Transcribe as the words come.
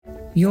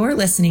You're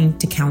listening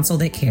to Counsel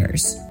That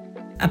Cares,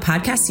 a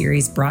podcast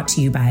series brought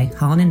to you by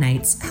Holland &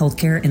 Knight's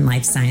Healthcare and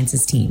Life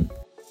Sciences team.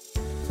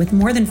 With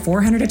more than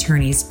 400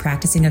 attorneys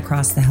practicing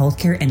across the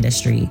healthcare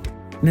industry,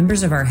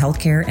 members of our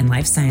Healthcare and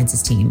Life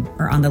Sciences team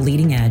are on the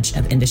leading edge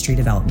of industry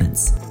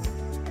developments.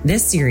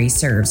 This series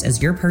serves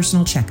as your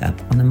personal checkup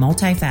on the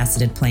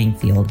multifaceted playing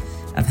field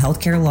of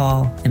healthcare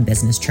law and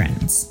business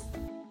trends.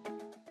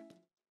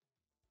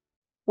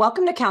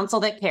 Welcome to Counsel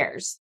That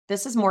Cares.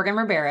 This is Morgan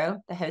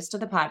Ribeiro, the host of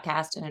the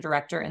podcast and a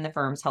director in the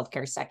firm's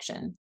healthcare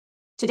section.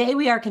 Today,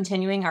 we are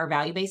continuing our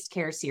value-based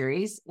care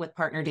series with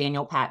partner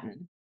Daniel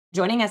Patton.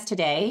 Joining us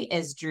today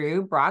is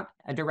Drew Brock,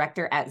 a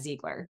director at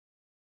Ziegler.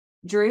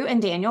 Drew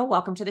and Daniel,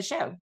 welcome to the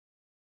show.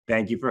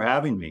 Thank you for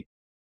having me.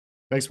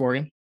 Thanks,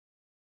 Morgan.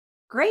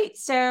 Great.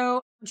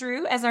 So,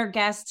 Drew, as our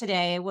guest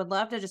today, would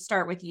love to just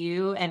start with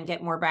you and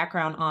get more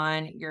background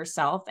on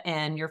yourself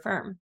and your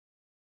firm.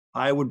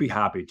 I would be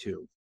happy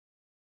to.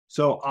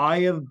 So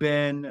I have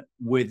been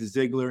with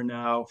Ziegler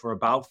now for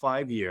about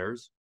 5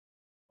 years.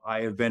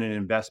 I have been an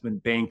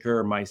investment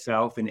banker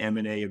myself in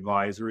M&A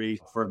advisory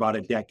for about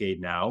a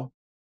decade now.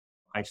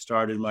 I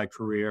started my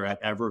career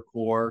at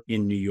Evercore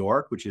in New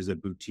York, which is a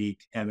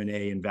boutique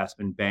M&A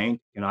investment bank.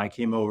 And I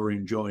came over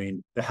and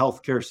joined the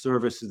healthcare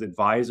services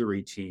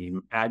advisory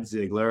team at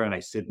Ziegler, and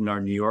I sit in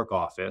our New York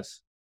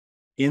office.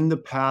 In the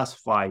past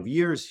 5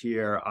 years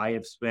here, I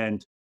have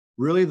spent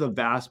really the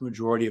vast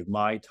majority of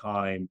my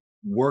time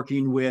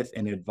working with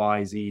and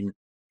advising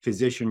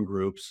physician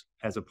groups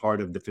as a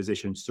part of the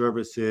physician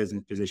services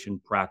and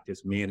physician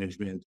practice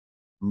management,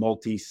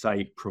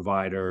 multi-site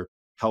provider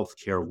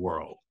healthcare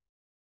world.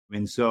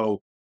 And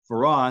so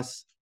for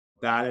us,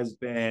 that has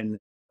been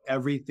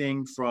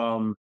everything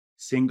from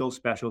single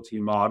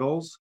specialty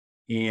models.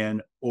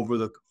 And over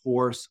the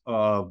course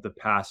of the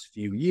past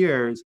few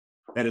years,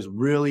 that has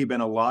really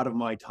been a lot of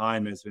my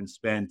time has been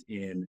spent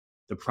in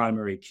the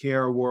primary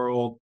care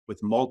world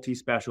with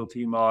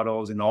multi-specialty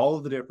models and all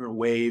of the different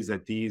ways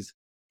that these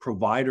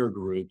provider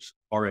groups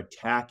are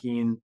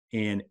attacking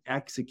and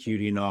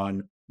executing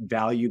on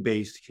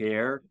value-based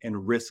care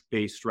and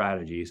risk-based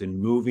strategies and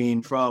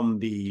moving from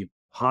the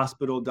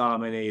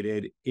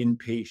hospital-dominated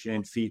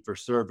inpatient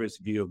fee-for-service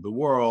view of the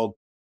world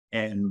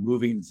and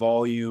moving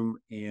volume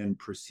and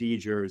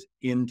procedures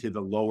into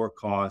the lower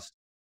cost,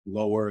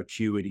 lower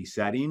acuity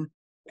setting,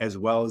 as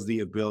well as the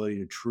ability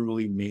to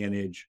truly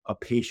manage a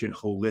patient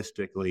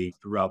holistically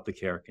throughout the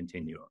care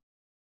continuum.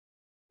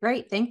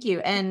 Great, thank you.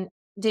 And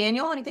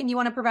Daniel, anything you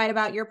want to provide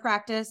about your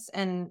practice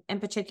and in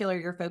particular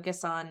your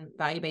focus on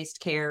value-based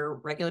care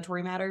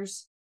regulatory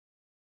matters?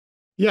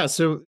 Yeah,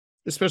 so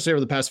especially over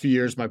the past few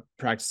years, my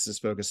practice has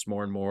focused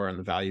more and more on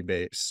the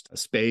value-based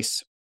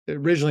space.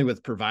 Originally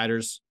with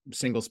providers,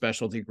 single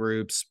specialty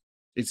groups,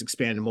 it's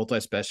expanded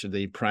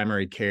multi-specialty,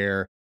 primary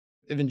care.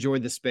 I've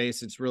enjoyed the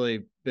space. It's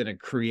really been a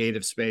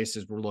creative space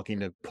as we're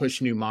looking to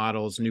push new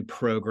models, new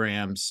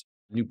programs,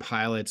 new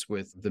pilots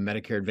with the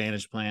Medicare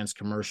Advantage plans,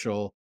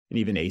 commercial, and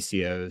even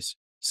ACOs.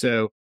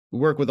 So we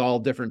work with all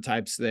different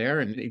types there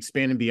and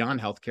expanding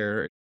beyond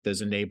healthcare,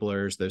 those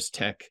enablers, those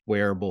tech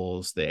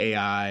wearables, the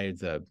AI,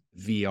 the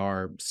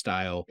VR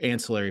style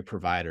ancillary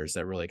providers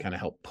that really kind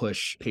of help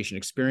push patient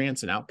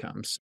experience and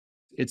outcomes.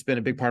 It's been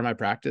a big part of my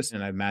practice,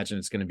 and I imagine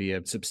it's going to be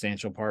a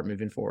substantial part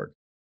moving forward.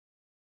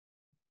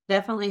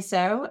 Definitely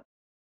so.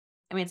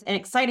 I mean, it's an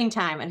exciting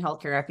time in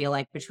healthcare, I feel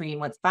like, between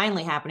what's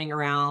finally happening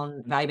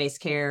around value-based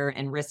care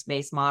and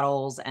risk-based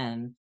models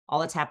and all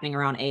that's happening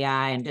around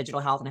AI and digital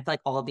health. And I feel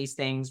like all of these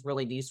things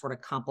really do sort of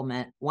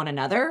complement one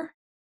another.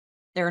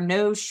 There are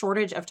no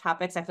shortage of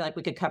topics I feel like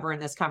we could cover in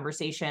this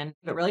conversation,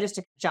 but really just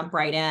to jump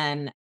right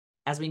in,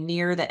 as we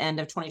near the end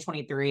of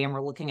 2023 and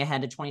we're looking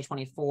ahead to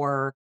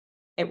 2024,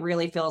 it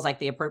really feels like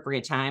the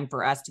appropriate time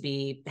for us to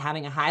be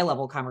having a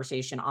high-level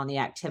conversation on the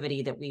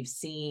activity that we've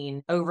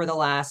seen over the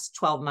last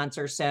 12 months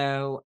or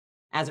so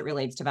as it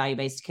relates to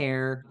value-based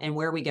care and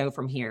where we go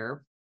from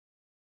here.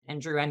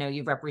 And Drew, I know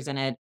you've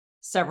represented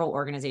several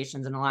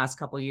organizations in the last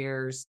couple of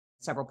years,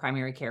 several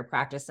primary care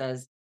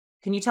practices.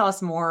 Can you tell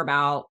us more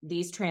about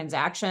these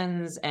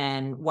transactions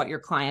and what your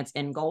clients'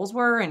 end goals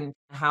were and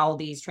how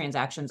these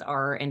transactions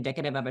are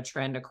indicative of a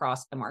trend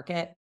across the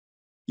market?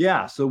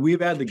 Yeah, so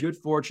we've had the good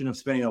fortune of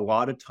spending a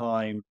lot of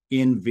time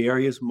in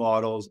various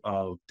models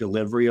of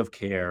delivery of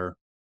care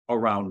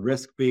around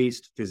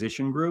risk-based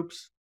physician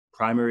groups,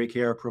 primary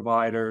care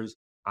providers,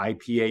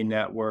 IPA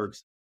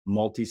networks,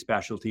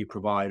 multi-specialty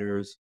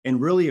providers,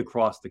 and really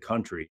across the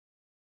country.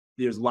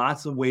 There's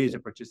lots of ways to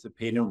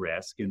participate in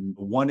risk. And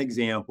one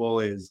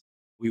example is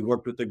we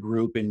worked with a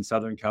group in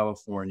Southern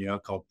California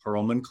called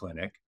Perelman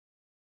Clinic,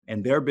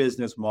 and their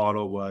business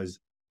model was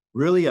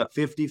really a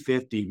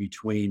 50-50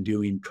 between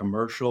doing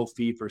commercial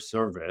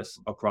fee-for-service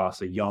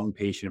across a young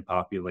patient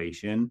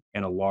population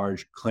and a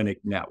large clinic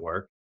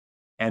network,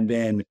 and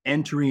then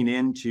entering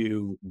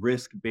into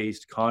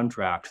risk-based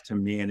contracts to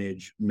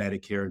manage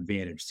Medicare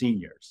Advantage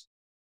seniors.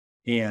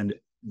 And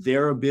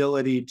their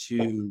ability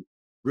to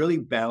really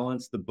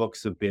balance the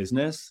books of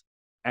business,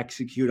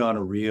 execute on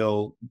a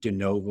real de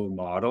novo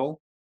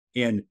model,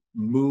 and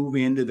move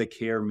into the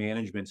care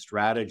management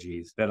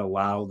strategies that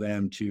allow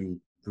them to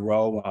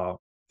grow a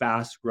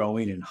fast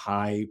growing and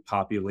high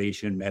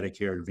population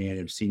Medicare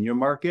Advantage senior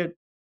market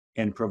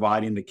and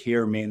providing the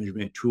care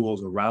management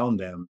tools around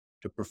them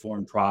to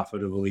perform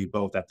profitably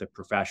both at the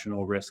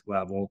professional risk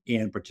level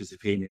and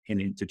participate in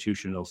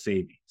institutional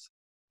savings.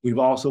 We've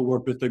also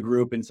worked with a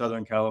group in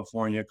Southern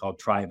California called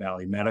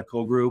Tri-Valley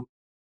Medical Group.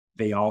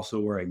 They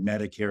also were a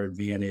Medicare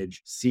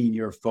Advantage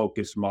senior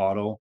focused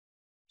model,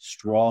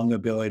 strong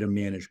ability to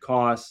manage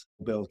costs,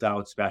 built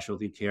out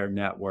specialty care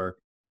network,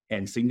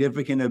 and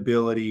significant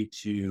ability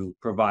to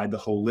provide the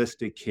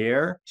holistic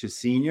care to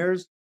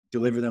seniors,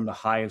 deliver them the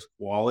highest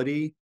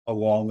quality,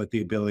 along with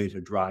the ability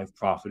to drive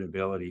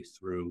profitability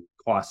through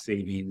cost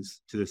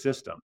savings to the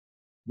system.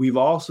 We've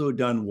also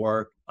done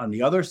work on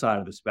the other side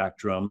of the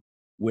spectrum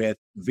with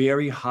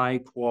very high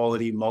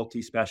quality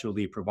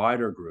multi-specialty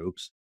provider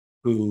groups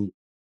who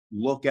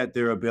look at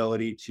their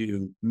ability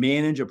to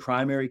manage a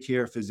primary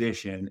care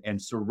physician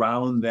and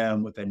surround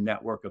them with a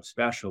network of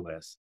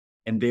specialists,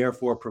 and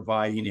therefore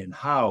providing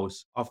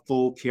in-house a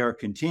full care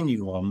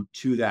continuum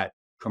to that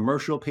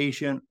commercial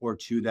patient or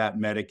to that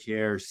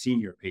Medicare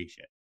senior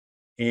patient.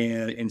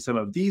 And in some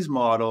of these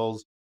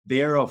models,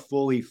 they're a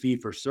fully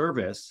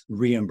fee-for-service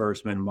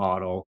reimbursement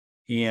model,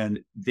 and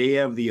they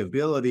have the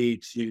ability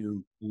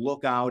to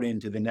look out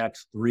into the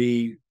next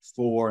 3,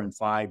 4, and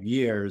 5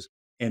 years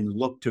and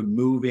look to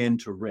move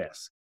into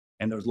risk.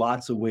 And there's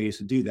lots of ways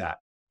to do that.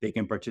 They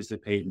can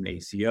participate in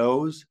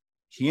ACOs.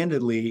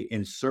 Candidly,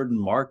 in certain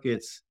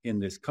markets in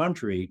this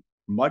country,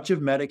 much of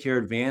Medicare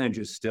Advantage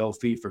is still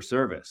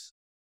fee-for-service.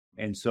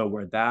 And so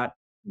where that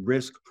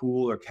risk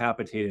pool or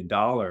capitated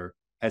dollar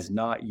has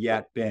not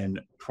yet been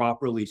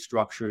properly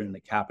structured in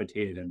the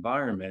capitated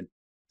environment,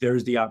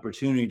 there's the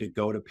opportunity to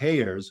go to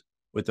payers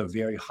with a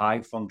very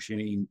high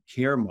functioning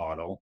care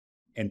model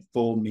and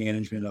full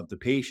management of the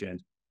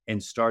patient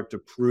and start to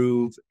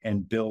prove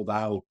and build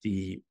out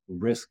the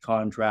risk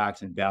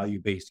contracts and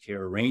value-based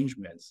care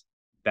arrangements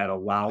that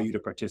allow you to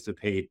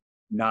participate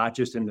not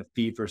just in the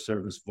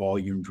fee-for-service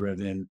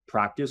volume-driven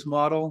practice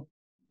model,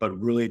 but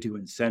really to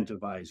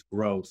incentivize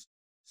growth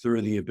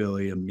through the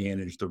ability to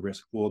manage the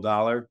risk pool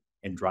dollar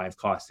and drive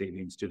cost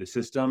savings to the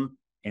system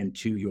and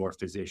to your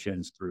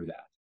physicians through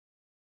that.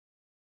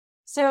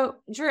 So,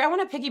 Drew, I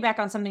want to piggyback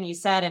on something you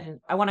said, and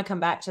I want to come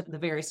back to the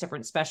various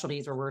different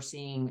specialties where we're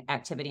seeing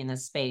activity in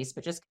this space.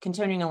 But just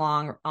continuing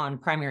along on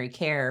primary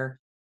care,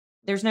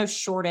 there's no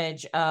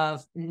shortage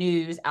of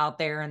news out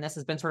there, and this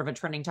has been sort of a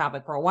trending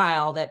topic for a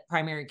while, that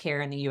primary care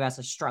in the US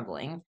is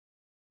struggling.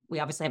 We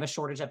obviously have a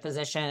shortage of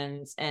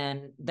physicians,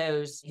 and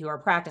those who are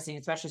practicing,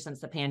 especially since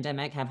the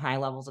pandemic, have high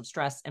levels of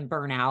stress and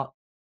burnout.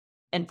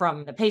 And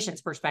from the patient's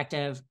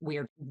perspective, we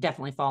are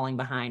definitely falling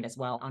behind as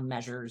well on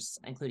measures,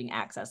 including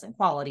access and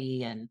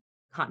quality and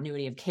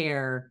continuity of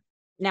care.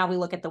 Now we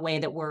look at the way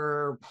that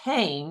we're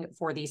paying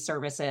for these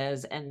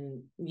services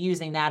and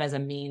using that as a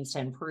means to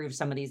improve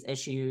some of these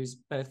issues,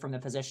 both from the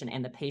physician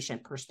and the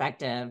patient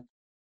perspective.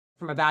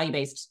 From a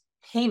value-based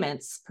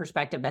payments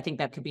perspective, I think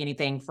that could be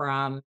anything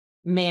from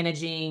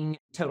managing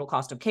total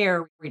cost of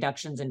care,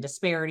 reductions in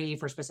disparity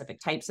for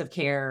specific types of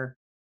care.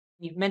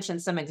 You've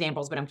mentioned some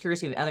examples, but I'm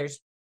curious if others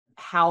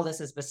how this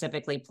is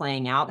specifically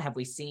playing out. Have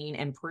we seen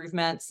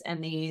improvements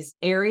in these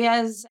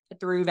areas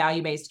through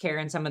value-based care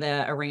and some of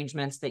the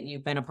arrangements that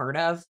you've been a part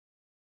of?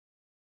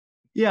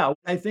 Yeah,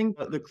 I think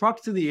the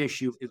crux of the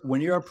issue is when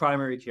you're a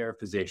primary care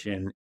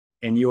physician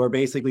and you are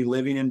basically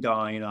living and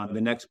dying on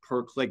the next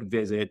per click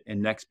visit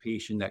and next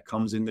patient that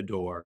comes in the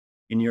door,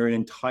 and you're an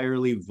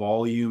entirely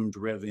volume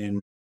driven,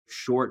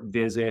 short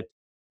visit,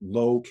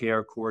 low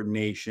care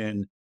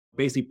coordination,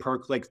 basically per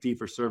click fee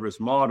for service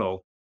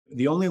model,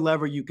 the only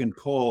lever you can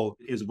pull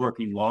is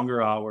working longer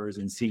hours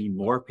and seeing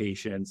more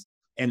patients,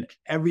 and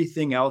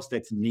everything else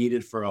that's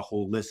needed for a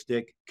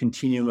holistic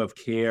continuum of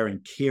care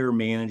and care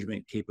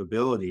management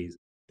capabilities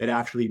that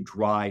actually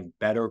drive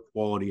better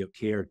quality of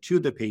care to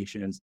the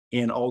patients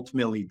and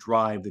ultimately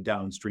drive the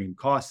downstream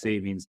cost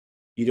savings.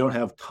 You don't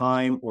have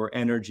time or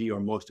energy, or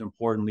most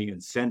importantly,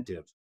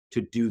 incentive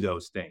to do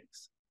those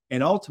things.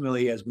 And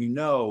ultimately, as we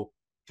know,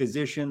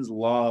 physicians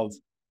love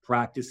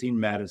practicing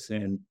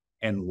medicine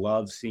and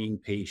love seeing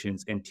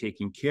patients and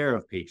taking care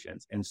of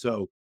patients. And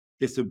so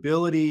this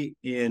ability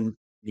in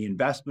the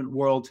investment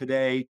world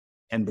today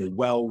and the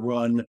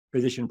well-run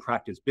physician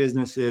practice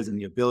businesses and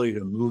the ability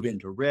to move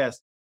into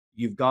risk,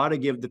 you've got to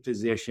give the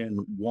physician,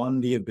 one,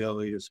 the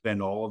ability to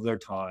spend all of their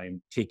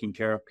time taking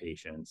care of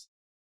patients.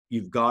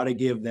 You've got to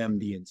give them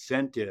the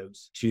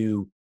incentives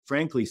to,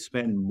 frankly,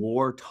 spend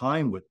more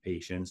time with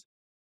patients,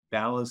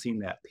 balancing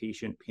that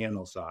patient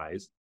panel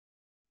size.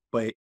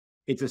 But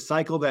it's a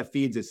cycle that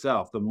feeds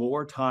itself. The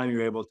more time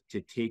you're able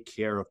to take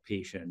care of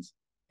patients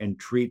and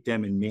treat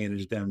them and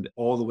manage them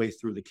all the way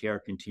through the care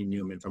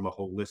continuum and from a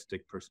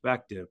holistic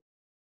perspective,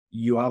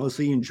 you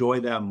obviously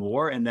enjoy that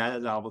more. And that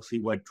is obviously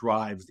what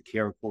drives the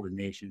care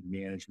coordination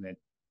management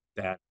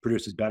that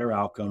produces better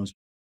outcomes,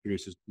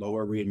 produces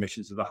lower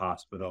readmissions to the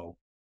hospital.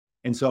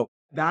 And so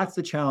that's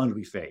the challenge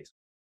we face.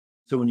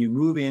 So when you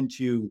move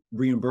into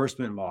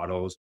reimbursement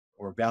models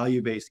or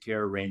value-based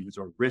care arrangements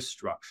or risk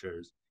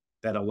structures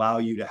that allow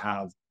you to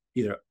have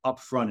either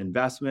upfront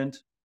investment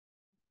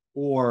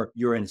or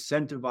you're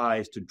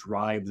incentivized to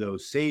drive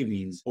those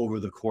savings over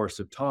the course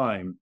of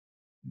time,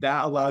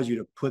 that allows you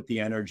to put the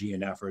energy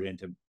and effort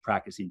into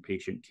practicing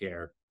patient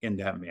care in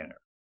that manner.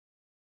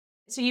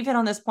 So you've hit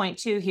on this point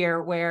too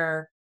here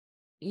where,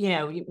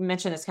 you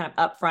mentioned this kind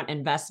of upfront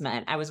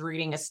investment. I was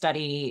reading a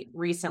study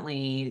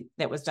recently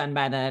that was done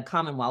by the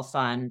Commonwealth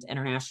Fund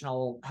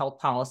International Health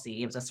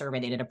Policy. It was a survey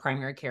they did of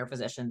primary care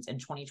physicians in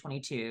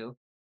 2022.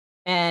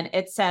 And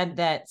it said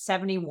that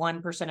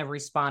 71% of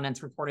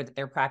respondents reported that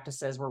their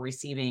practices were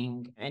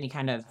receiving any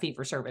kind of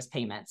fee-for-service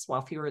payments,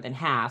 while fewer than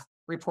half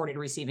reported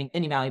receiving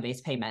any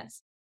value-based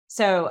payments.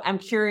 So I'm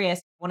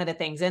curious, one of the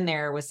things in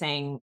there was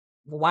saying,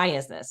 well, why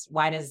is this?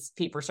 Why does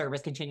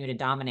fee-for-service continue to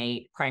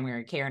dominate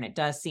primary care? And it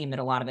does seem that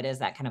a lot of it is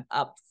that kind of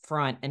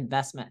upfront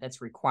investment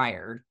that's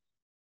required.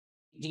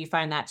 Do you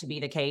find that to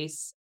be the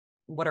case?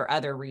 What are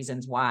other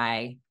reasons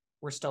why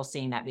we're still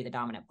seeing that be the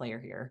dominant player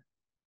here?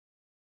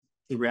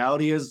 The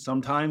reality is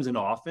sometimes and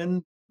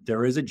often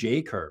there is a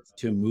J curve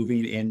to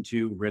moving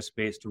into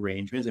risk-based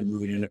arrangements and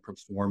moving into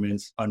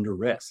performance under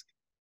risk,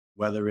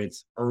 whether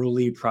it's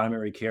early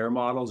primary care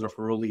models or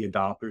early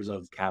adopters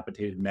of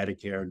capitated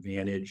Medicare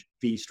Advantage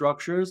fee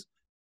structures,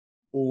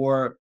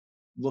 or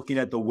looking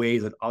at the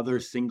ways that other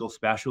single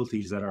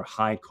specialties that are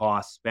high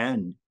cost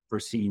spend for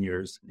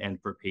seniors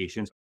and for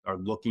patients are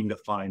looking to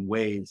find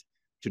ways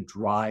to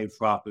drive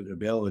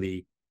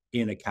profitability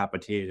in a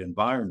capitated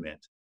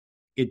environment.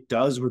 It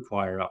does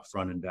require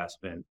upfront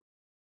investment.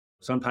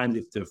 Sometimes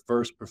if the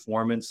first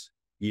performance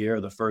year,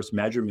 the first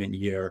measurement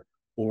year,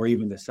 or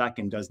even the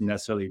second doesn't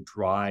necessarily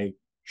drive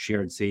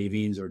shared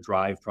savings or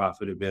drive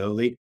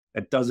profitability,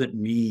 that doesn't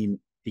mean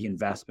the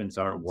investments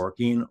aren't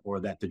working or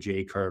that the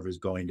J curve is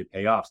going to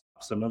pay off.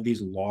 Some of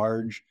these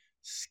large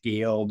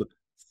scaled,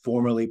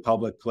 formerly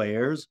public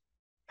players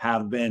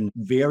have been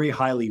very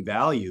highly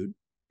valued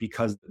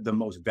because the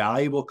most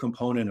valuable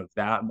component of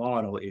that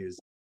model is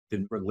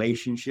the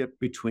relationship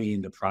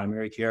between the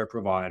primary care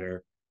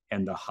provider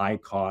and the high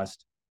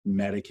cost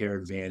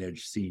Medicare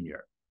Advantage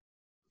senior.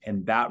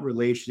 And that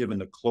relationship, and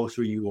the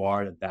closer you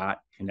are to that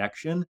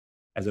connection,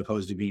 as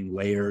opposed to being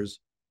layers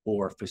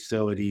or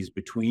facilities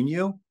between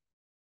you,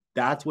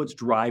 that's what's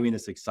driving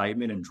this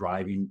excitement and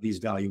driving these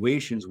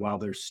valuations while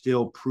they're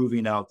still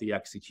proving out the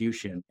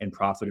execution and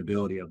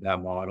profitability of that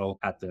model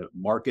at the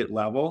market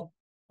level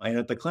and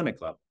at the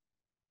clinic level.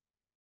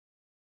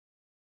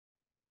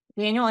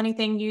 Daniel,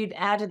 anything you'd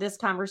add to this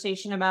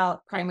conversation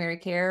about primary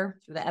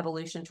care, the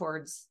evolution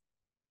towards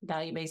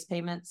value-based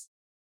payments?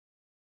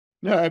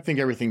 No, I think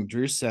everything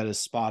Drew said is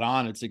spot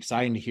on. It's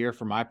exciting to hear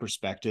from my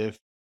perspective.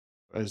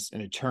 As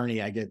an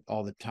attorney, I get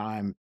all the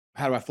time,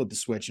 how do I flip the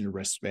switch into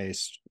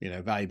risk-based,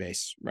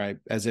 value-based, right?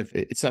 As if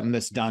it's something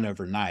that's done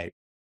overnight.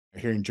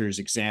 Hearing Drew's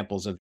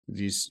examples of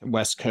these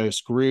West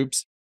Coast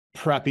groups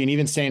prepping,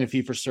 even staying in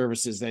fee for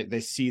services, they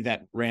see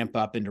that ramp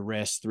up into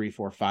risk 3,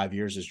 4, 5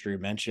 years, as Drew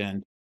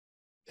mentioned.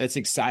 That's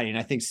exciting.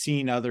 I think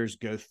seeing others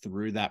go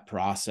through that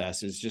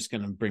process is just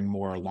going to bring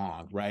more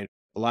along, right?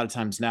 A lot of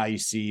times now you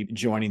see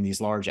joining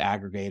these large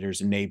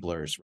aggregators,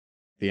 enablers,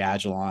 the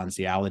Agilons,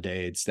 the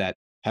Aledades that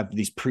have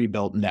these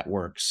pre-built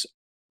networks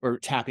or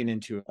tapping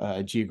into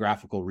a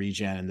geographical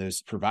region and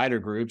those provider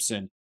groups.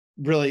 And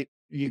really,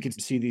 you can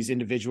see these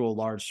individual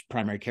large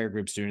primary care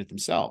groups doing it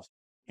themselves.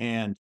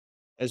 And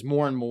as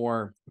more and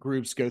more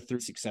groups go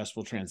through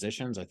successful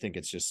transitions, I think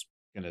it's just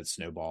going to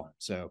snowball.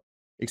 So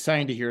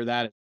exciting to hear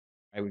that.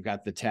 Right, we've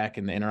got the tech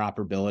and the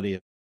interoperability.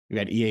 We've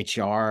got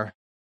EHR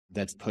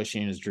that's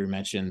pushing, as Drew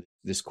mentioned,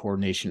 this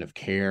coordination of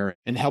care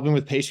and helping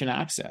with patient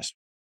access.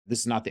 This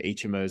is not the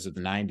HMOs of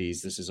the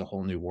 90s. This is a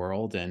whole new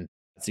world. And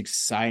it's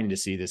exciting to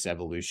see this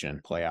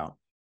evolution play out.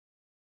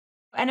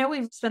 I know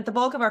we've spent the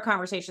bulk of our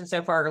conversation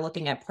so far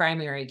looking at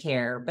primary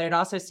care, but it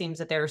also seems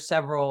that there are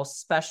several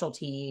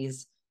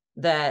specialties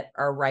that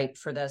are ripe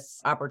for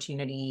this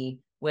opportunity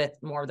with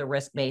more of the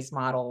risk-based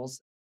models.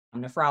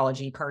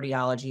 Nephrology,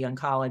 cardiology,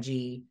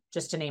 oncology,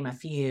 just to name a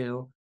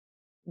few.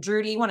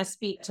 Drew, do you want to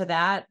speak to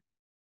that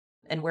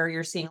and where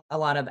you're seeing a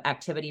lot of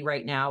activity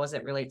right now as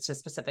it relates to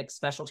specific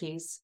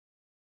specialties?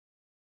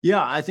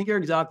 Yeah, I think you're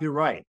exactly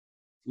right.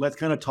 Let's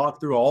kind of talk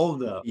through all of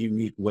the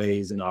unique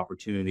ways and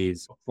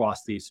opportunities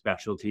across these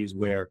specialties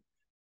where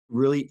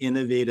really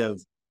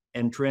innovative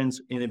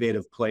entrants,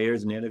 innovative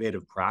players, and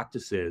innovative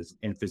practices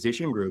and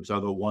physician groups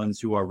are the ones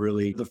who are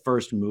really the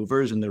first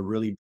movers and they're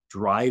really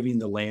driving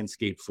the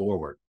landscape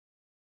forward.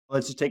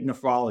 Let's just take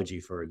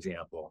nephrology, for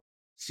example.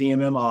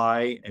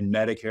 CMMI and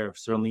Medicare have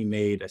certainly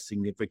made a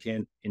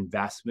significant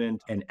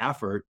investment and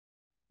effort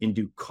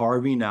into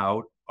carving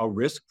out a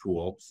risk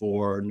pool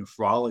for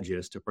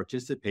nephrologists to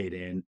participate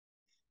in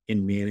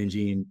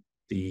managing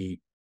the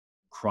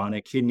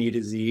chronic kidney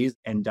disease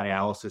and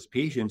dialysis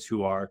patients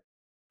who are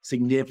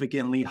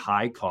significantly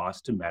high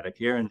cost to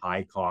Medicare and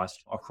high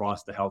cost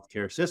across the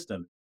healthcare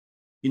system.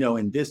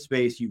 In this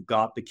space, you've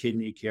got the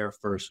kidney care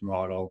first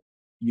model.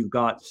 You've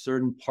got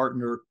certain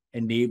partner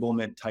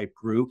enablement type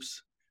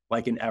groups,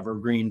 like an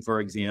Evergreen,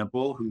 for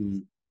example,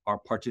 who are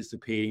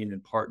participating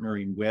and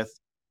partnering with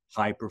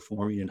high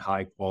performing and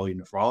high quality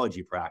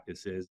nephrology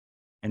practices.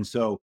 And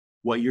so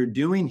what you're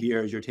doing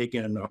here is you're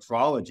taking a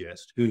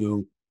nephrologist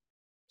who,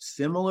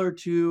 similar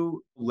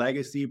to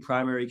legacy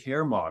primary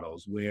care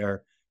models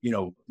where,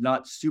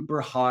 not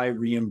super high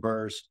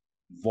reimbursed,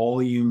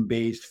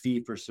 volume-based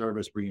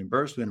fee-for-service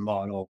reimbursement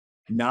model,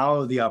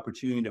 now the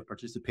opportunity to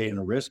participate in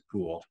a risk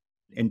pool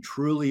and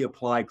truly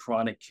apply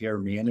chronic care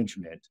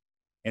management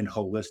and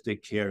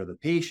holistic care to the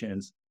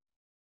patients,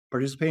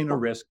 participate in a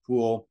risk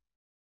pool,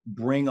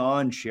 bring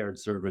on shared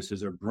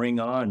services or bring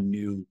on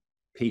new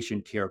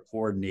patient care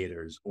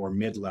coordinators or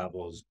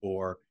mid-levels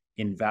or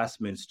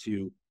investments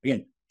to,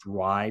 again,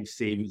 drive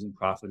savings and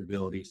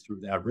profitability through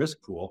that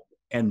risk pool,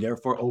 and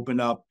therefore open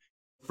up,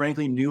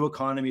 frankly, new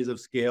economies of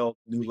scale,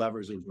 new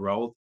levers of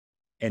growth,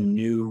 and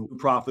new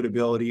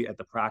profitability at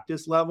the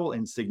practice level,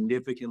 and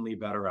significantly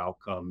better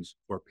outcomes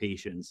for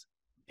patients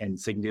and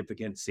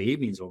significant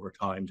savings over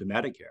time to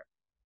Medicare.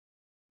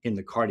 In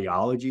the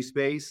cardiology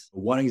space,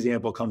 one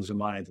example comes to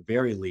mind at the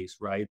very least,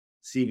 right?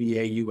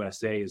 CVA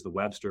USA is the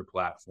Webster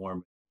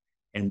platform,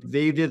 and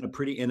they did a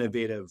pretty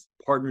innovative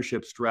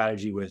partnership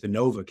strategy with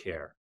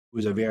InnovaCare,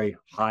 who's a very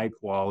high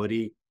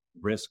quality,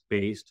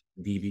 risk-based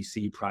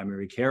VBC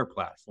primary care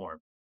platform.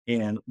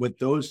 And what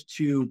those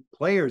two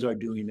players are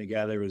doing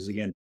together is,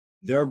 again,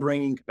 they're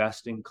bringing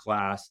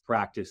best-in-class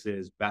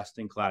practices,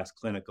 best-in-class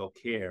clinical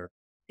care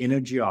in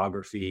a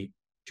geography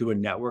to a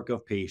network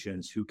of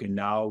patients who can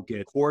now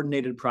get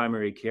coordinated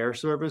primary care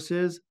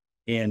services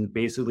and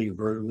basically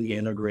vertically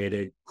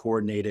integrated,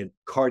 coordinated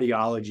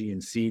cardiology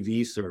and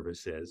CV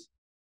services,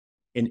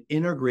 and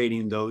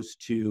integrating those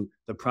to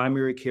the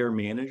primary care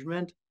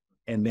management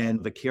and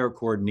then the care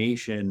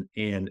coordination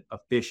and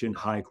efficient,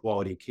 high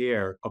quality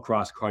care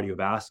across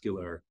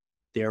cardiovascular,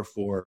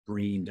 therefore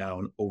bringing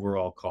down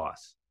overall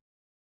costs.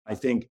 I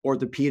think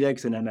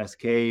orthopedics and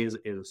MSK is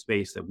a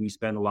space that we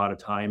spend a lot of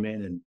time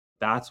in. And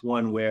that's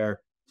one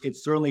where it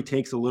certainly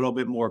takes a little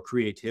bit more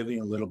creativity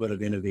and a little bit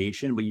of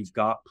innovation, but you've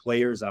got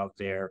players out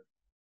there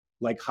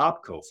like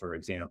Hopco, for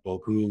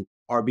example, who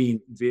are being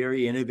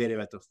very innovative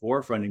at the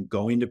forefront and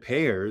going to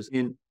payers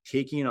and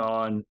taking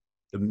on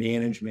the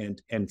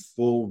management and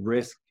full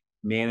risk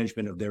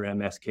management of their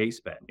MSK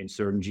spend in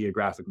certain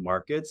geographic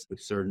markets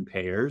with certain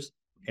payers,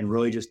 and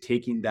really just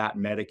taking that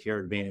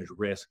Medicare Advantage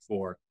risk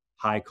for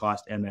high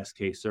cost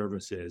MSK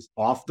services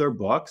off their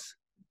books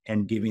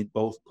and giving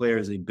both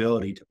players the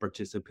ability to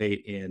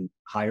participate in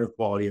higher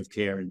quality of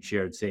care and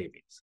shared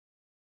savings.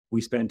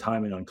 We spend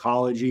time in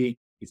oncology.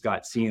 We've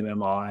got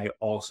CMMI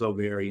also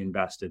very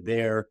invested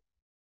there.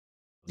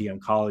 The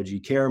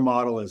oncology care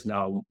model is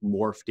now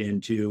morphed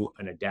into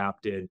an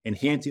adapted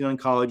enhancing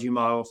oncology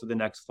model for the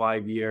next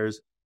 5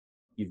 years.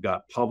 You've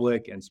got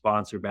public and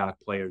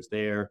sponsor-backed players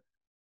there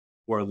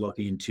who are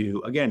looking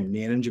to, again,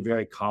 manage a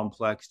very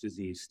complex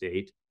disease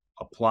state,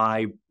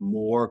 apply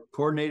more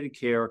coordinated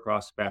care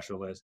across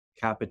specialists,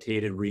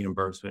 capitated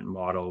reimbursement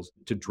models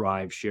to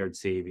drive shared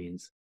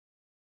savings.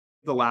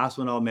 The last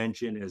one I'll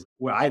mention is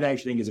what I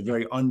actually think is a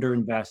very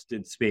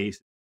underinvested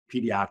space,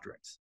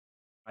 pediatrics.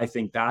 I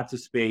think that's a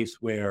space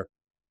where,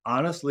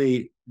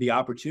 honestly, the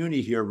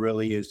opportunity here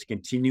really is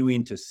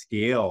continuing to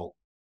scale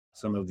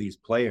some of these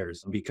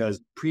players,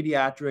 because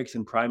pediatrics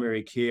and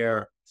primary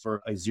care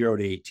for a 0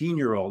 to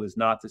 18-year-old is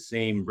not the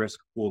same risk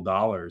pool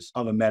dollars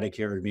of a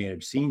Medicare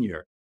Advantage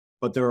senior.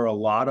 But there are a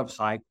lot of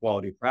high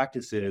quality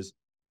practices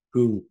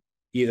who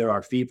either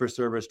are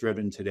fee-for-service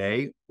driven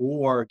today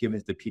or,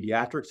 given the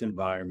pediatrics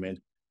environment,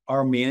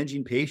 are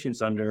managing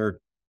patients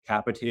under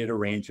capitated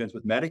arrangements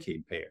with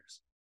Medicaid payers.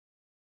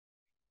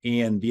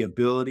 And the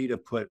ability to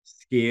put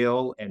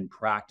scale and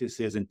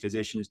practices and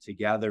physicians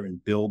together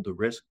and build the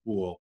risk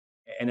pool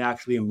and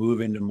actually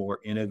move into more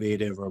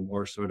innovative or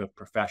more sort of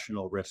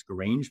professional risk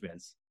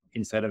arrangements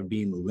instead of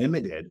being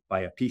limited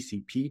by a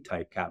PCP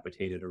type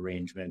capitated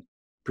arrangement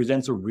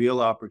presents a real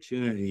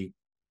opportunity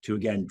to,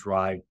 again,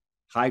 drive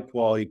high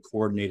quality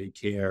coordinated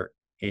care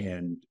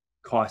and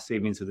cost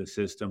savings to the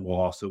system, while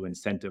also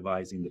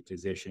incentivizing the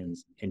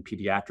physicians in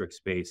pediatric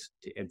space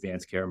to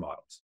advance care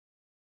models.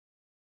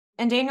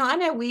 And Daniel, I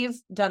know we've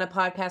done a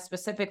podcast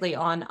specifically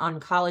on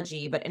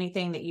oncology, but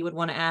anything that you would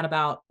want to add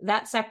about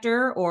that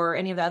sector or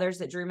any of the others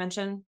that Drew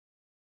mentioned?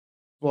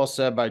 Well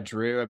said by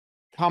Drew. A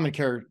common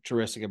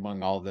characteristic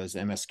among all of those,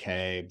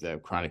 MSK, the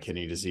chronic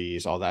kidney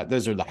disease, all that,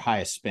 those are the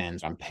highest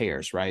spends on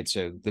payers, right?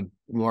 So the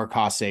more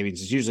cost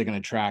savings is usually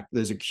going to track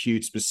those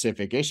acute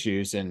specific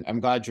issues. And I'm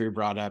glad Drew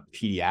brought up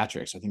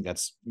pediatrics. I think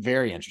that's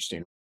very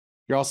interesting.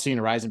 You're all seeing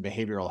a rise in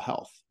behavioral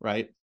health,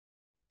 right?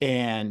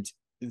 And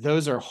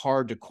those are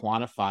hard to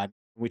quantify.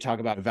 We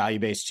talk about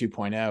value-based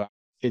 2.0.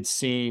 It's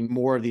seeing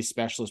more of these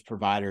specialist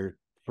providers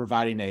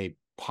providing a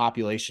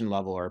population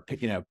level or,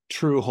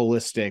 true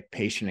holistic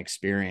patient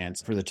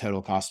experience for the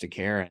total cost of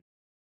care.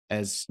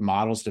 As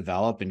models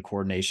develop and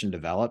coordination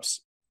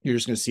develops, you're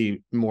just going to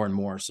see more and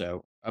more.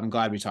 So I'm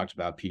glad we talked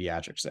about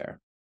pediatrics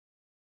there.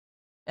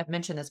 I've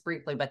mentioned this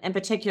briefly, but in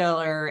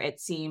particular, it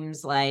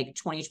seems like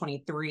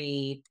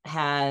 2023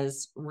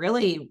 has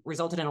really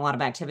resulted in a lot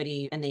of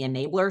activity in the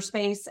enabler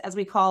space, as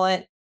we call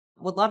it.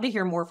 Would love to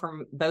hear more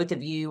from both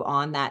of you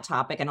on that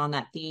topic and on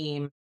that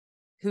theme,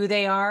 who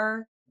they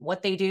are,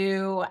 what they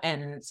do,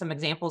 and some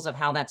examples of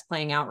how that's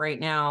playing out right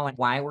now and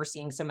why we're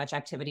seeing so much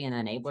activity in the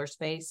enabler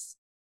space.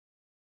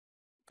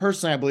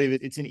 Personally, I believe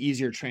it's an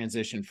easier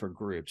transition for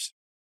groups.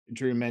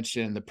 Drew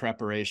mentioned the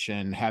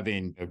preparation,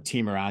 having a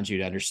team around you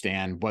to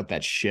understand what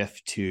that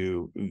shift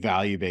to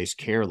value-based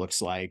care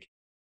looks like.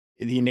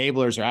 The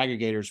enablers or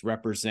aggregators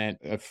represent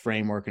a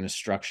framework and a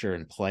structure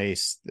in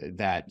place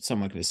that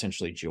someone can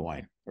essentially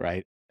join,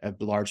 right? A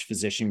large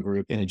physician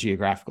group in a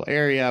geographical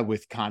area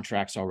with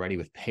contracts already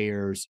with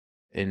payers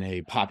in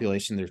a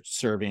population they're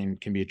serving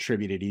can be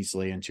attributed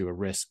easily into a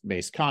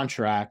risk-based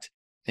contract,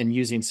 and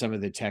using some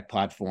of the tech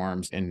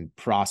platforms and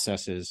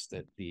processes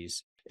that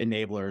these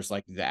enablers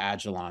like the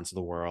Agilons of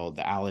the world,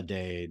 the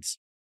Aledades,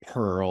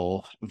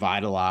 Pearl,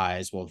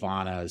 Vitalize,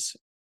 Wellvanas,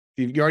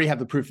 you already have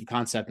the proof of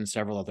concept in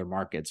several other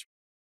markets.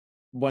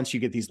 Once you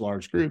get these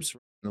large groups,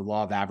 the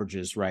law of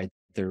averages, right?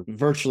 They're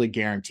virtually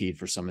guaranteed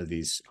for some of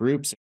these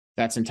groups.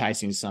 That's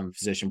enticing some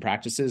physician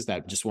practices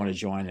that just want to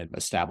join an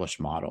established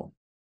model.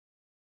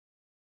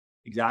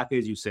 Exactly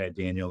as you said,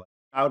 Daniel.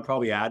 I would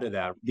probably add to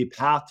that. The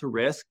path to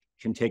risk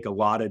can take a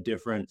lot of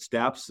different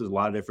steps, there's a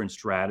lot of different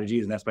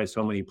strategies, and that's why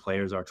so many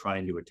players are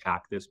trying to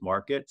attack this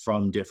market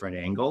from different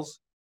angles.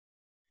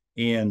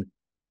 And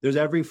there's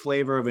every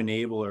flavor of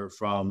enabler,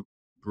 from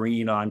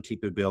bringing on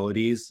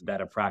capabilities that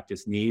a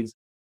practice needs,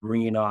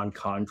 bringing on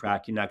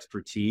contracting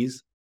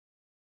expertise.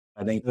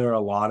 I think there are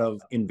a lot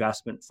of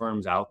investment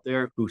firms out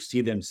there who see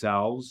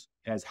themselves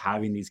as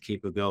having these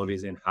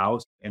capabilities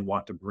in-house and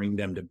want to bring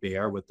them to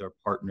bear with their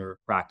partner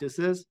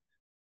practices.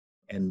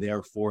 And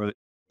therefore,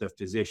 the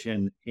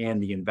physician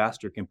and the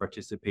investor can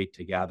participate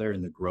together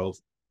in the growth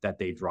that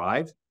they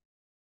drive.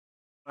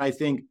 I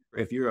think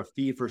if you're a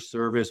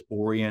fee-for-service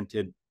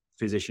oriented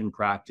physician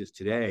practice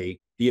today,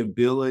 the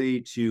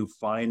ability to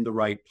find the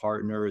right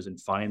partners and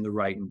find the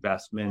right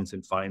investments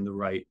and find the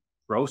right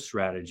growth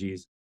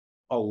strategies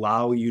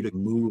allow you to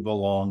move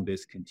along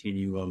this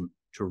continuum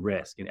to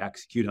risk and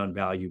execute on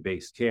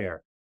value-based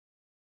care.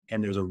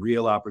 And there's a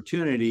real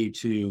opportunity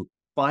to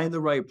find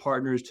the right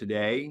partners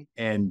today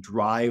and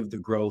drive the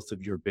growth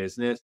of your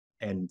business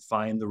and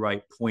find the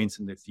right points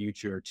in the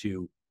future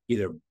to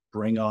either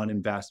bring on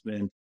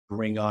investment,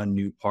 bring on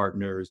new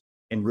partners,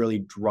 and really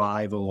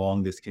drive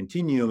along this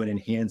continuum and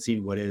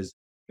enhancing what is,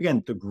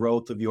 again, the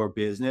growth of your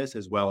business,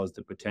 as well as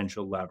the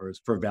potential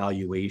levers for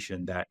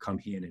valuation that come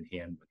hand in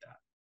hand with that.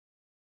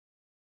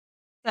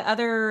 The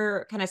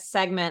other kind of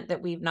segment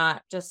that we've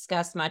not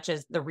discussed much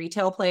is the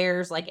retail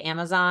players like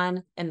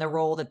Amazon and the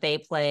role that they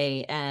play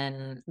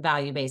in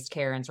value-based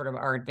care and sort of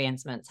our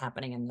advancements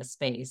happening in this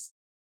space.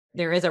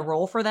 There is a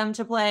role for them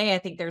to play. I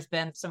think there's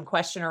been some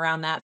question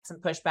around that, some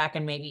pushback,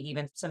 and maybe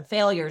even some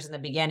failures in the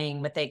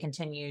beginning, but they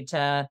continue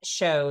to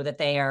show that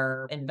they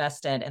are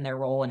invested in their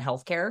role in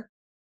healthcare.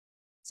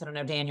 So I don't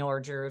know, Daniel or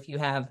Drew, if you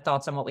have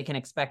thoughts on what we can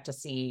expect to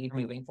see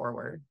moving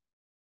forward.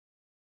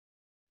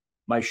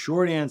 My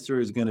short answer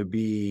is going to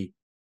be,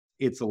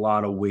 it's a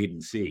lot of wait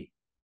and see.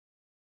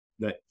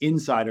 The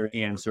insider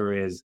answer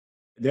is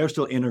they're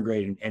still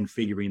integrating and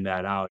figuring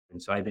that out. And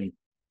so I think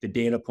the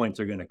data points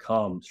are going to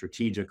come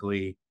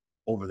strategically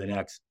over the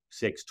next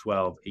 6,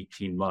 12,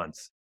 18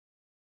 months.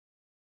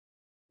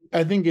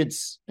 I think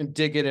it's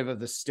indicative of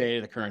the state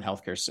of the current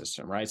healthcare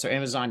system, right? So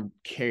Amazon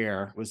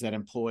Care was that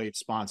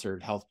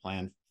employee-sponsored health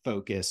plan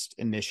focused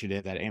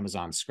initiative that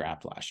Amazon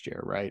scrapped last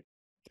year, right?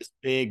 This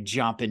big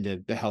jump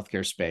into the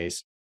healthcare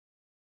space.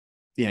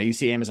 You know, you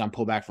see Amazon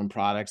pull back from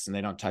products and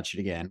they don't touch it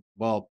again.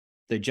 Well,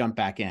 they jump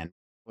back in.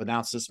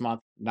 Announced this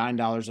month,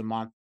 $9 a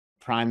month.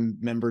 Prime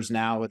members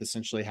now would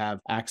essentially have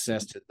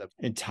access to the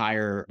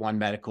entire One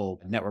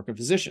Medical network of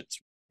physicians.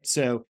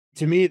 So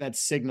to me, that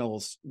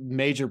signals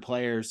major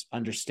players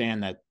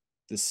understand that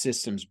the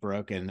system's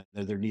broken,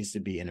 that there needs to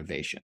be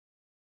innovation.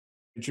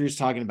 Drew's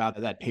talking about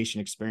that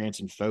patient experience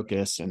and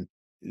focus, and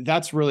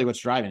that's really what's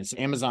driving it. So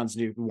Amazon's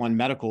new One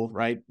Medical,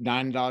 right?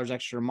 $9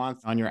 extra a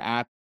month on your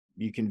app.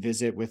 You can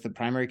visit with a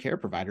primary care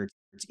provider.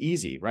 It's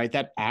easy, right?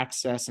 That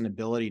access and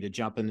ability to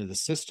jump into the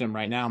system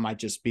right now might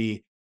just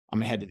be, I'm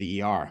gonna head to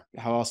the ER.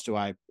 How else do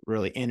I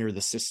really enter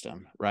the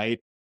system, right?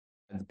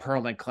 The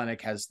Pearlman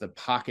Clinic has the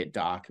Pocket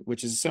Doc,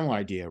 which is a similar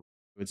idea.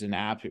 It's an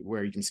app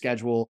where you can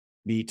schedule,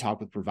 meet,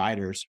 talk with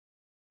providers.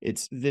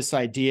 It's this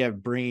idea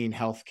of bringing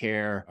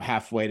healthcare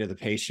halfway to the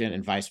patient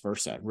and vice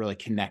versa, really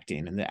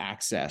connecting and the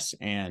access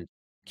and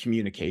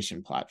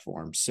communication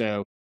platform.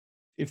 So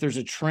if there's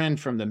a trend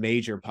from the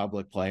major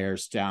public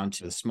players down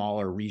to the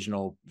smaller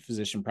regional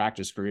physician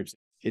practice groups,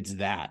 it's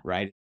that,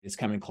 right? It's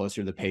coming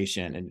closer to the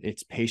patient and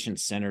it's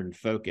patient-centered and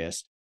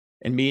focused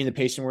and meeting the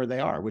patient where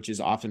they are, which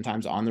is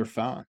oftentimes on their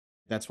phone.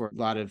 That's where a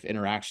lot of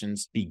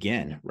interactions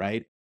begin,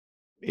 right?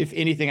 If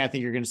anything, I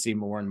think you're going to see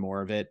more and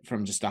more of it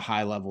from just a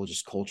high level,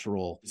 just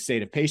cultural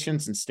state of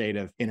patients and state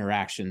of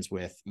interactions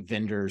with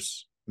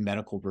vendors,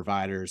 medical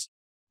providers,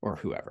 or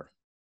whoever.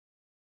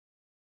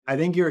 I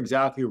think you're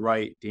exactly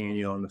right,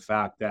 Daniel, in the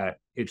fact that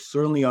it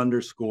certainly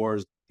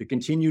underscores the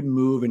continued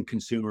move in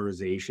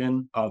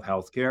consumerization of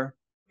healthcare.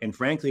 And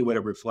frankly, what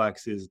it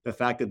reflects is the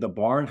fact that the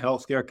bar in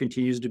healthcare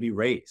continues to be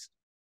raised.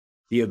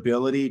 The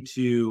ability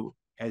to,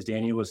 as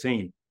Daniel was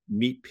saying,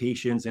 meet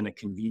patients in a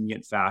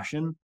convenient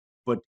fashion,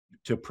 but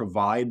to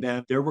provide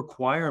them their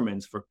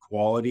requirements for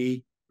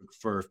quality,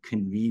 for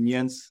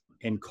convenience,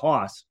 and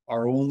cost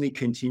are only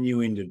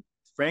continuing to,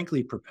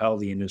 frankly, propel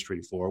the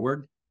industry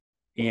forward.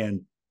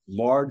 And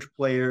large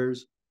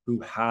players who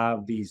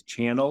have these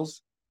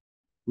channels,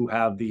 who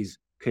have these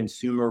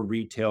consumer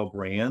retail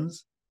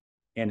brands,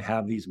 and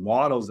have these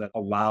models that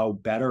allow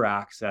better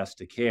access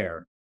to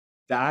care,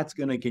 that's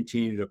going to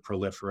continue to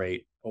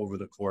proliferate over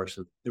the course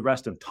of the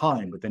rest of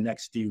time, but the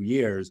next few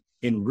years.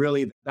 And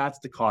really, that's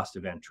the cost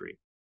of entry.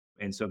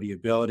 And so the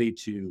ability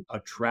to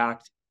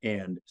attract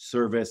and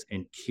service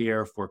and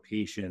care for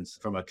patients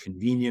from a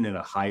convenient and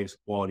a highest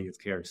quality of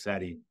care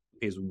setting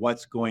is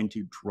what's going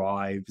to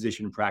drive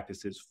physician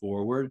practices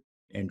forward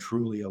and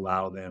truly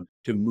allow them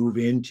to move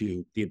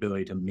into the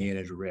ability to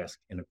manage risk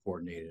in a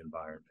coordinated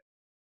environment.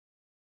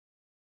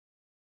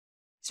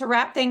 To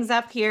wrap things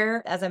up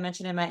here, as I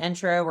mentioned in my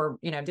intro, we're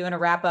doing a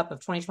wrap up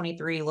of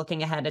 2023,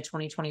 looking ahead to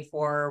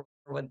 2024.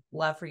 Would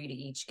love for you to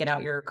each get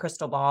out your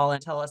crystal ball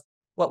and tell us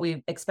what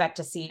we expect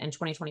to see in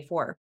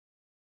 2024.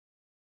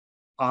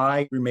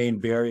 I remain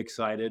very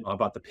excited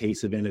about the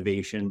pace of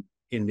innovation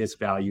in this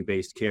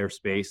value-based care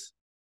space.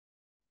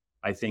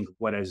 I think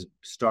what has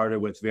started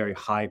with very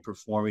high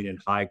performing and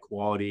high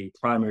quality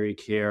primary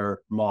care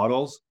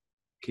models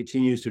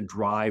continues to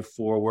drive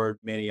forward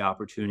many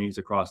opportunities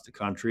across the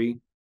country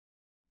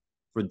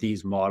for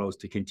these models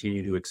to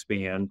continue to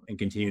expand and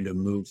continue to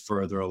move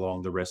further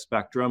along the risk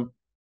spectrum.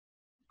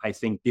 I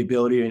think the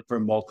ability for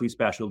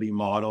multi-specialty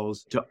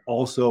models to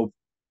also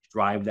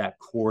drive that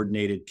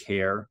coordinated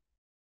care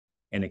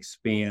and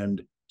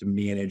expand to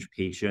manage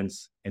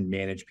patients and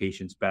manage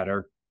patients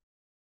better.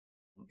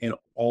 And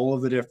all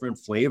of the different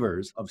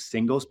flavors of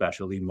single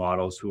specialty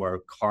models who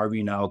are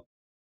carving out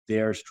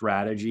their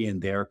strategy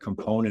and their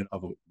component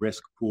of a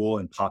risk pool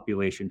and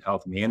population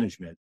health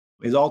management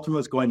is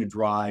ultimately going to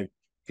drive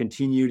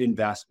continued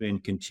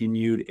investment,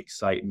 continued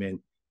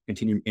excitement,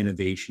 continued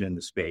innovation in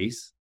the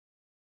space.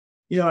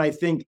 I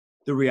think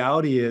the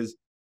reality is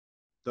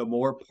the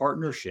more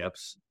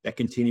partnerships that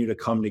continue to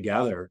come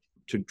together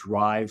to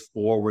drive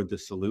forward the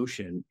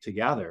solution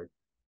together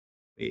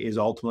is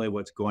ultimately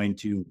what's going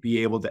to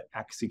be able to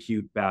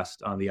execute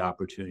best on the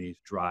opportunity to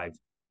drive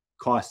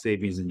cost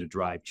savings and to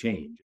drive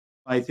change.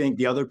 I think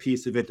the other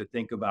piece of it to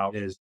think about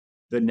is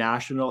the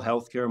national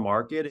healthcare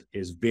market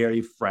is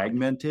very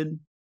fragmented,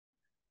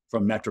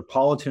 from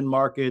metropolitan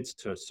markets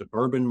to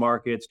suburban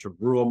markets to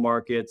rural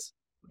markets.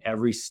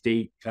 Every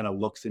state kind of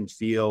looks and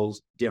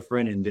feels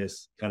different in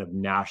this kind of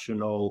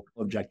national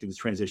objective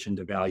transition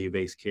to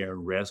value-based care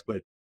and risk.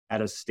 But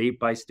at a state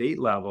by state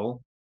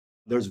level,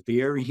 there's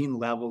varying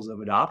levels of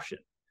adoption.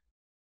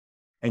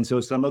 And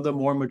so some of the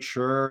more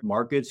mature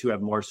markets who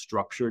have more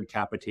structured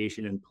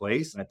capitation in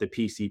place at the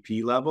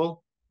PCP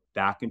level,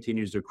 that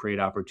continues to create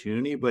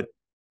opportunity. But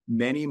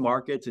many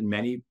markets and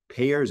many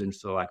payers in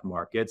select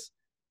markets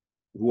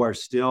who are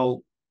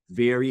still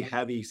very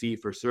heavy fee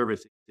for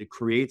service, it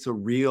creates a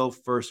real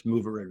first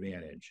mover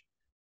advantage.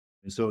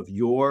 And so if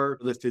you're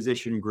the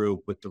physician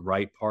group with the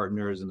right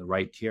partners and the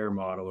right care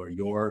model, or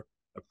you're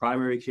a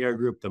primary care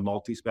group, the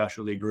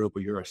multi-specialty group,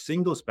 or you're a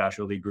single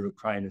specialty group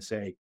trying to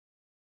say,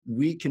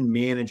 we can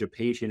manage a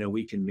patient and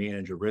we can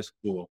manage a risk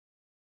pool,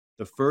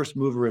 the first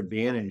mover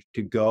advantage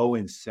to go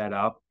and set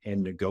up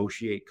and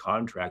negotiate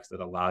contracts that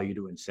allow you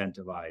to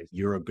incentivize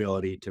your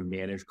ability to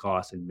manage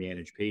costs and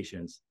manage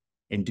patients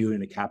and do it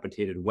in a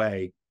capitated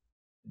way,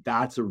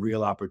 that's a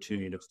real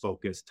opportunity to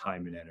focus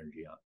time and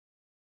energy on.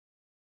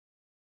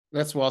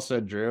 That's well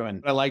said, Drew.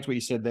 And I liked what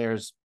you said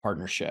there's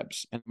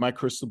partnerships. And my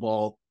crystal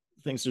ball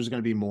thinks there's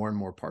going to be more and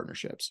more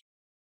partnerships.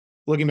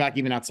 Looking back,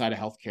 even outside of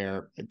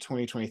healthcare,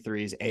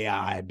 2023's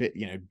AI,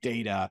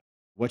 data,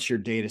 what's your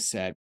data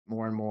set?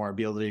 More and more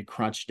be able to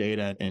crunch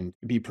data and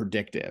be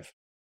predictive.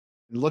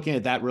 And looking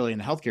at that really in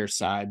the healthcare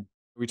side,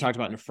 we talked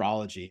about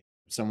nephrology,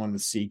 someone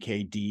with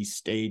CKD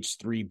stage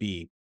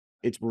 3B.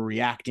 We're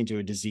reacting to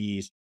a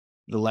disease,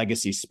 the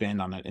legacy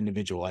spend on an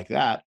individual like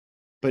that.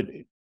 But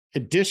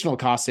additional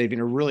cost saving,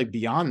 or really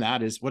beyond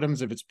that, is what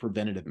happens if it's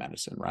preventative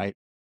medicine, right?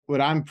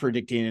 What I'm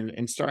predicting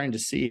and starting to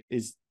see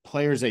is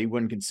players that you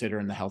wouldn't consider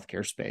in the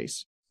healthcare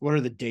space. What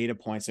are the data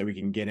points that we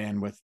can get in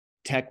with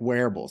tech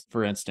wearables,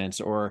 for instance,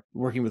 or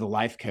working with a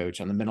life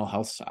coach on the mental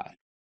health side?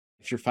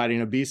 If you're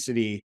fighting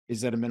obesity,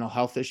 is that a mental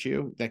health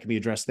issue that can be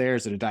addressed there?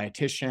 Is it a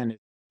dietitian?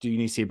 Do you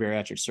need to see a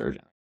bariatric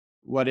surgeon?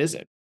 What is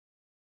it?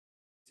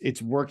 It's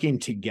working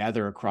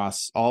together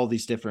across all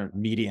these different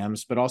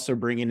mediums, but also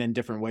bringing in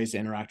different ways to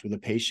interact with the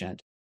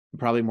patient,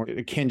 probably more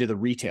akin to the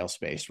retail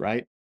space,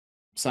 right?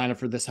 Sign up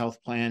for this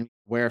health plan,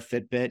 wear a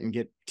Fitbit and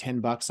get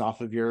 $10 off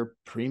of your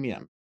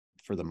premium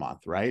for the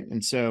month, right?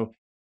 And so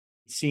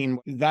seeing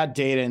that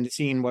data and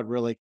seeing what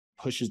really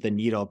pushes the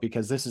needle,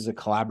 because this is a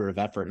collaborative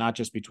effort, not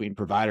just between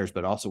providers,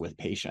 but also with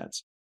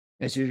patients.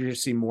 As you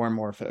just see more and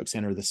more folks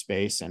enter the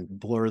space and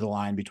blur the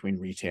line between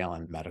retail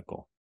and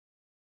medical.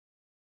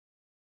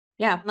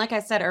 Yeah, like I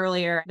said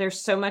earlier,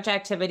 there's so much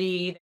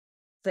activity.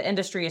 The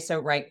industry is so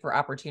ripe for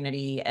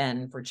opportunity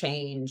and for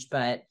change,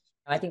 but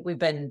I think we've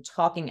been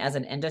talking as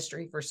an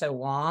industry for so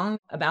long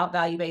about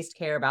value-based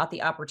care, about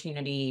the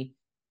opportunity.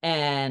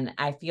 And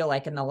I feel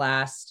like in the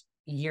last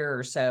year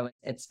or so,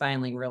 it's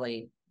finally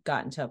really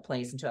gotten to a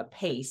place, into a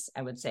pace,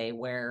 I would say,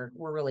 where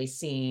we're really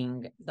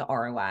seeing the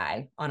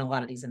ROI on a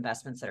lot of these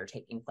investments that are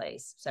taking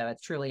place. So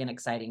it's truly an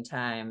exciting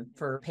time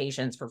for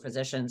patients, for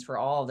physicians, for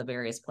all of the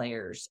various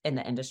players in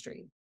the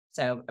industry.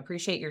 So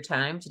appreciate your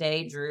time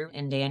today, Drew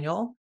and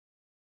Daniel.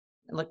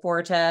 I look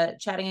forward to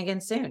chatting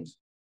again soon.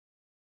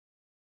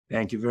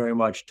 Thank you very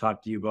much.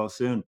 Talk to you both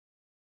soon.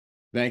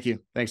 Thank you.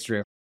 Thanks,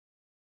 Drew.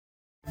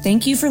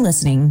 Thank you for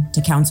listening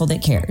to Counsel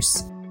That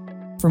Cares.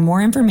 For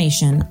more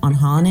information on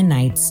Holland &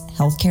 Knight's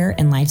Healthcare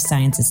and Life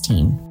Sciences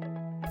team,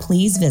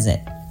 please visit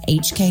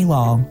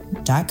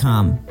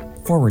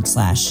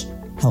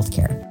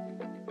hklaw.com/healthcare.